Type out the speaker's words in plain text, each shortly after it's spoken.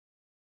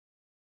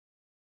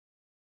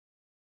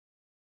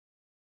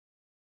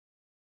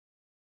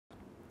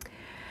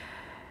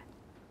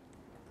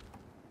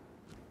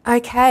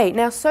Okay,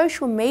 now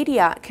social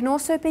media can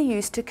also be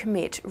used to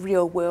commit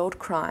real-world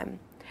crime.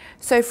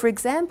 So for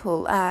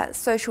example,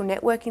 social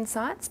networking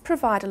sites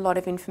provide a lot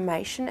of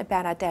information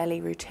about our daily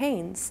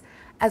routines,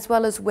 as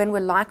well as when we're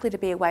likely to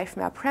be away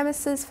from our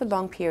premises for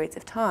long periods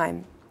of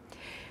time.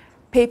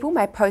 People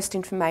may post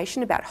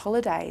information about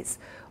holidays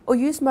or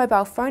use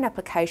mobile phone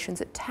applications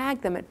that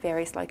tag them at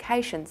various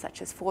locations,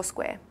 such as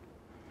Foursquare.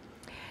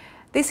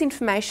 This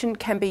information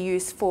can be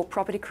used for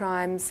property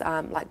crimes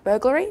like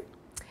burglary.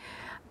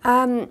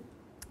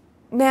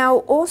 Now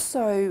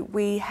also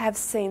we have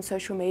seen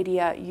social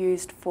media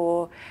used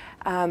for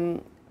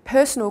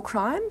personal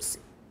crimes.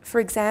 For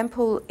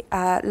example,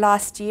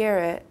 last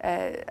year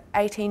a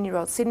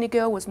 18-year-old Sydney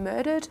girl was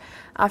murdered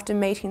after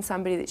meeting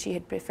somebody that she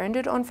had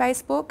befriended on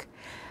Facebook.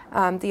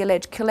 The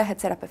alleged killer had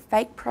set up a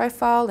fake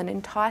profile and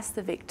enticed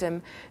the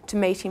victim to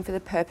meet him for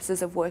the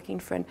purposes of working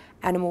for an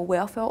animal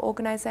welfare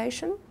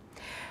organisation.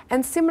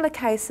 And similar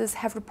cases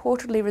have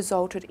reportedly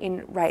resulted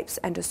in rapes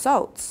and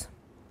assaults.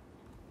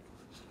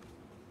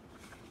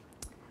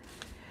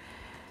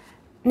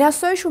 Now,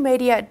 social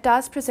media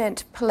does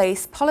present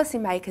police,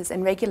 policymakers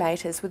and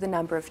regulators with a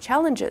number of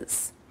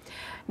challenges.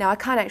 Now, I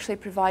can't actually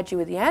provide you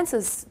with the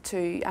answers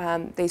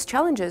to these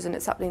challenges, and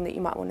it's something that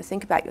you might want to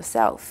think about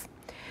yourself.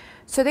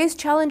 So these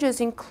challenges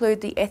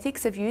include the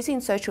ethics of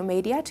using social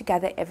media to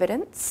gather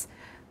evidence,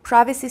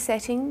 privacy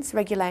settings,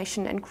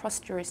 regulation and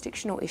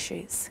cross-jurisdictional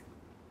issues.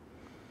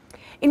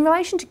 In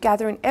relation to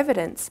gathering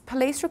evidence,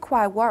 police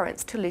require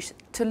warrants to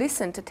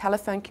listen to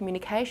telephone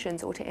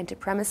communications or to enter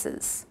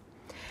premises.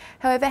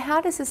 However, how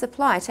does this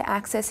apply to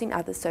accessing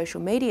other social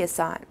media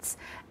sites?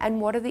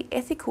 And what are the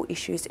ethical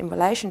issues in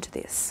relation to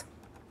this?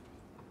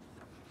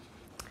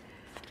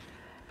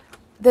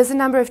 There's a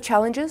number of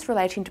challenges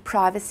relating to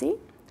privacy.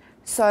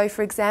 So,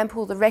 for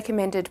example, the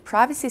recommended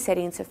privacy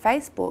settings for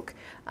Facebook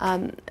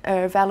are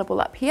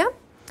available up here.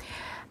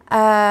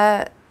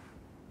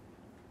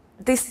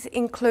 This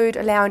include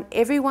allowing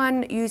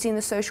everyone using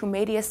the social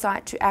media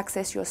site to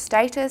access your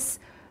status,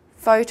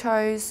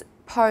 photos,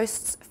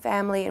 posts,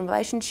 family and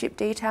relationship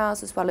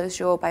details, as well as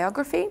your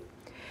biography.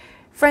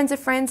 Friends of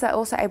friends are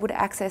also able to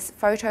access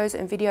photos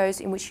and videos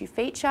in which you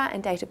feature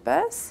and date of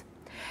birth.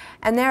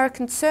 And there are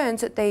concerns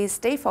that these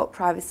default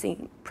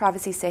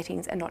privacy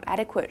settings are not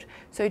adequate.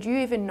 So do you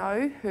even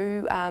know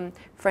who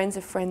friends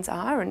of friends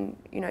are, and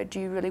do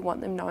you really want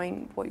them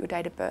knowing what your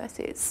date of birth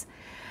is?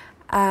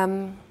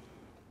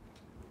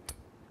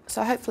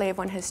 So hopefully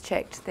everyone has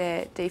checked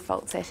their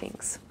default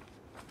settings.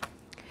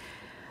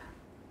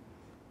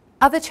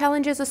 Other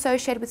challenges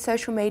associated with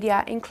social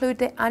media include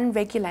their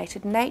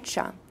unregulated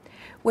nature.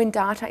 When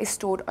data is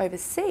stored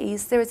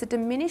overseas, there is a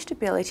diminished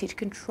ability to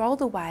control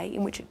the way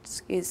in which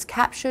it is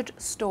captured,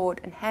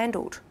 stored and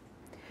handled.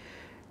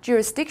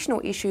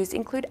 Jurisdictional issues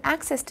include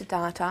access to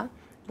data,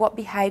 what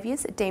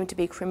behaviours are deemed to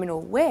be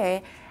criminal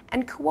where,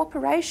 and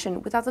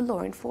cooperation with other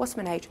law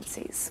enforcement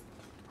agencies.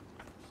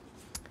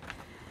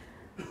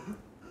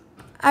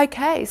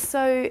 Okay,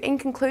 so in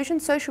conclusion,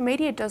 social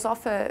media does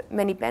offer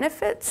many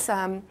benefits.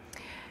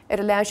 It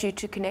allows you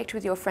to connect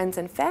with your friends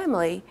and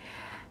family.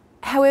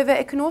 However,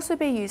 it can also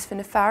be used for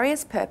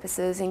nefarious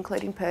purposes,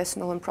 including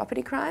personal and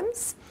property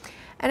crimes.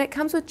 And it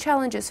comes with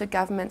challenges for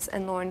governments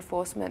and law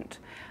enforcement,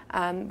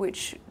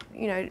 which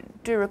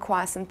do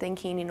require some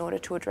thinking in order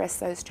to address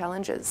those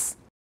challenges.